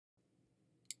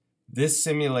This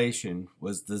simulation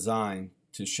was designed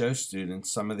to show students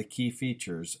some of the key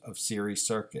features of series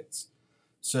circuits.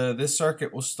 So this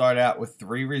circuit will start out with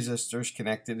 3 resistors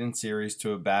connected in series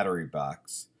to a battery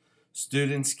box.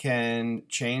 Students can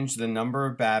change the number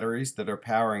of batteries that are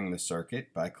powering the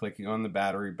circuit by clicking on the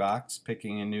battery box,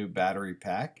 picking a new battery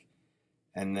pack,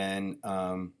 and then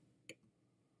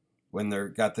when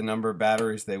they've got the number of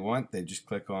batteries they want, they just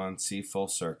click on See Full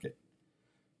Circuit.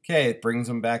 Okay, it brings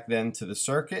them back then to the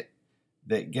circuit.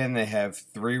 Again, they have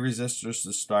 3 resistors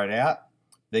to start out.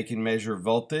 They can measure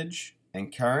voltage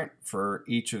and current for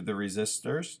each of the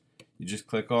resistors. You just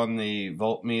click on the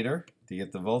voltmeter to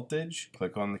get the voltage,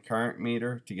 click on the current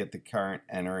meter to get the current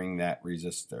entering that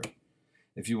resistor.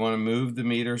 If you want to move the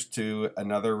meters to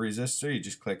another resistor, you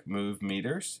just click Move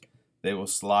Meters. They will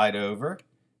slide over,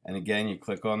 and again you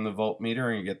click on the voltmeter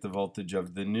and you get the voltage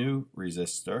of the new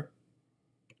resistor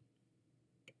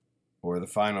or the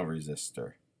final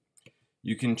resistor.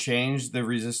 You can change the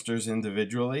resistors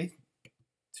individually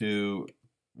to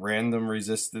random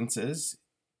resistances.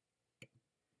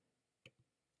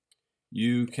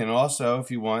 You can also, if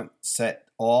you want, set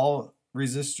all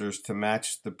resistors to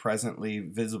match the presently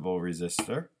visible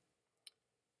resistor.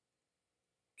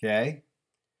 Okay.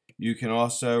 You can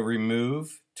also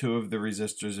remove 2 of the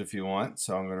resistors if you want.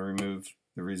 So I'm going to remove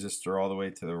the resistor all the way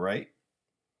to the right.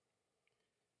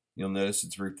 You'll notice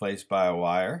it's replaced by a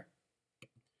wire.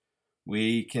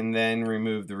 We can then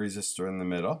remove the resistor in the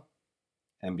middle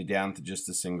and be down to just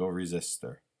a single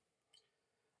resistor.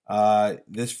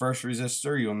 This first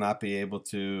resistor you'll not be able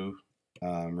to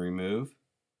remove.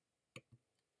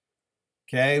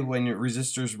 Okay, when your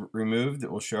resistor is removed,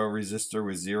 it will show a resistor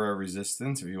with 0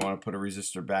 resistance. If you want to put a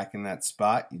resistor back in that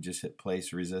spot, you just hit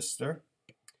Place Resistor.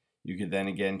 You could then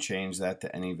again change that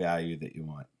to any value that you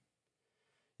want.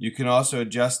 You can also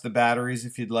adjust the batteries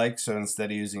if you'd like. So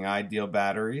instead of using ideal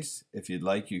batteries, if you'd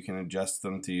like, you can adjust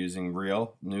them to using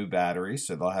real new batteries,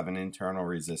 so they'll have an internal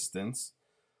resistance.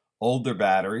 Older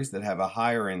batteries that have a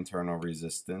higher internal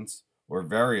resistance, or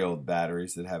very old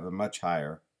batteries that have a much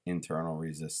higher internal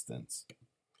resistance.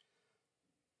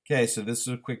 Okay, so this is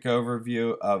a quick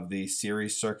overview of the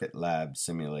Series Circuit Lab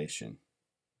simulation.